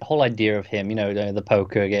idea, whole idea of him, you know, the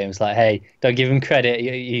poker games. Like, hey, don't give him credit.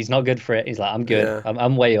 He's not good for it. He's like, I'm good. Yeah.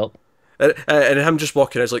 I'm way up. And him just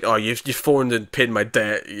walking out, it's like, oh, you phoned and paid my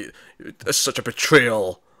debt. It's such a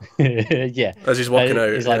betrayal. Yeah. As he's walking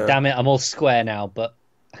out, he's like, damn it, I'm all square now, but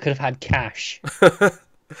I could have had cash.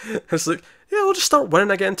 It's like, yeah, we'll just start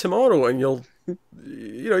winning again tomorrow, and you'll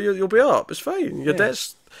be up. It's fine. Your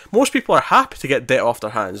debt's. Most people are happy to get debt off their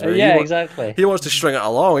hands. Right? Exactly. He wants to string it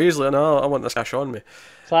along. He's like, no, I want this cash on me.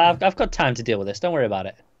 So I've got time to deal with this. Don't worry about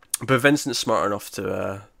it. But Vincent's smart enough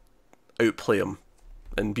to outplay him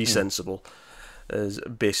and be sensible. Is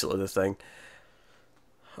basically the thing.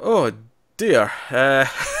 Oh dear.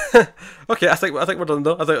 Okay, I think we're done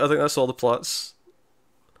though. I think that's all the plots.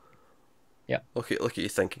 Yeah. Look at you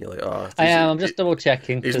thinking. You're like, oh, I am. I'm just double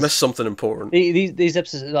checking. He's missed something important. These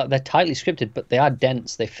episodes, like, they're tightly scripted, but they are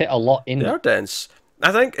dense. They fit a lot in. They are dense.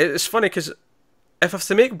 I think it's funny because if I have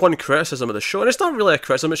to make one criticism of the show, and it's not really a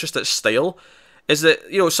criticism, it's just its style, is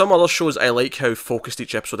that, you know, some other shows I like how focused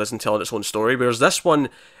each episode is in telling its own story, whereas this one,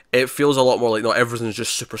 it feels a lot more like, no, everything's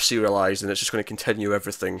just super serialized and it's just going to continue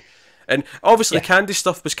everything. And obviously the Candy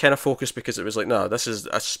stuff was kind of focused because it was like, no, this is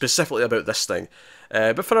specifically about this thing.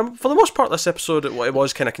 But for the most part, this episode, it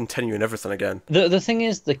was kind of continuing everything again. The thing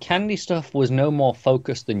is, the Candy stuff was no more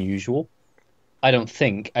focused than usual. I don't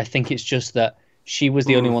think. I think it's just that she was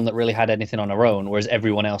the only one that really had anything on her own, whereas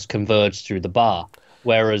everyone else converged through the bar.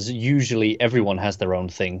 Whereas usually everyone has their own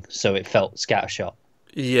thing, so it felt scattershot.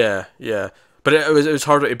 Yeah. But it was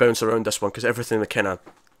harder to bounce around this one because everything was kind of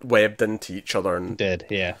webbed into each other. And did,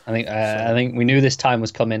 yeah. I think we knew this time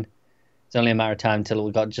was coming. It's only a matter of time till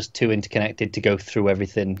we got just too interconnected to go through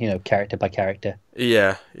everything, you know, character by character.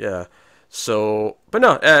 Yeah. So, but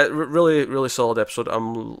no, really, really solid episode.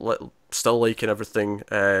 I'm still liking everything.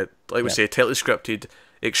 Like we say, tightly scripted,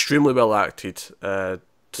 extremely well acted.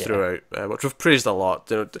 throughout, which we've praised a lot.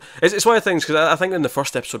 You know, it's one of the things, because I think in the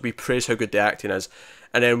first episode we praise how good the acting is,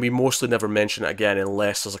 and then we mostly never mention it again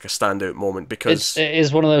unless there's like a standout moment, because it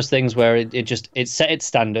is one of those things where it set its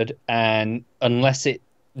standard, and unless it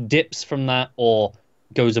dips from that or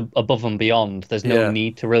goes above and beyond, there's no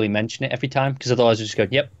need to really mention it every time, because otherwise you just go,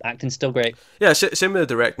 yep, acting's still great. Yeah, same with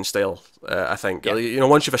the directing style. I think you know,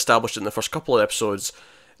 once you've established it in the first couple of episodes,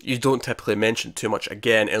 you don't typically mention too much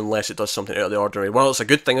again unless it does something out of the ordinary. Well, it's a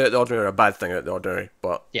good thing out of the ordinary or a bad thing out of the ordinary,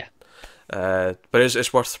 but yeah. But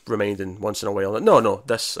it's worth reminding once in a while that no,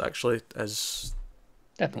 this actually is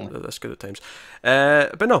definitely that's good at times.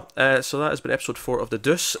 But no, so that has been episode 4 of The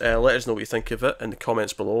Deuce. Let us know what you think of it in the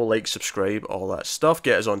comments below. Like, subscribe, all that stuff.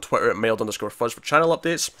 Get us on Twitter at mild_fuzz for channel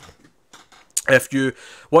updates. If you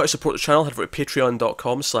want to support the channel, head over to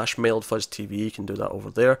patreon.com/mildfuzztv. You can do that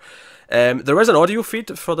over there. There is an audio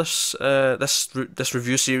feed for this this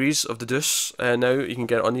review series of The Deuce. Now you can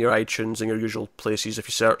get it on your iTunes and your usual places if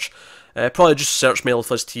you search. Probably just search Mild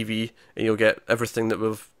Fuzz TV and you'll get everything that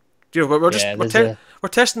we've. You know, we're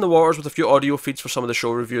testing the waters with a few audio feeds for some of the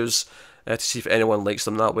show reviews to see if anyone likes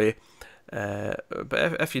them that way.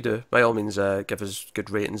 But if you do, by all means, give us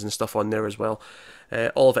good ratings and stuff on there as well.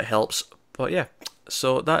 All of it helps. But yeah,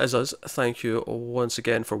 so that is us. Thank you once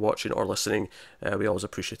again for watching or listening. We always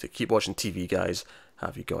appreciate it. Keep watching TV, guys.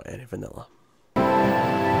 Have you got any vanilla?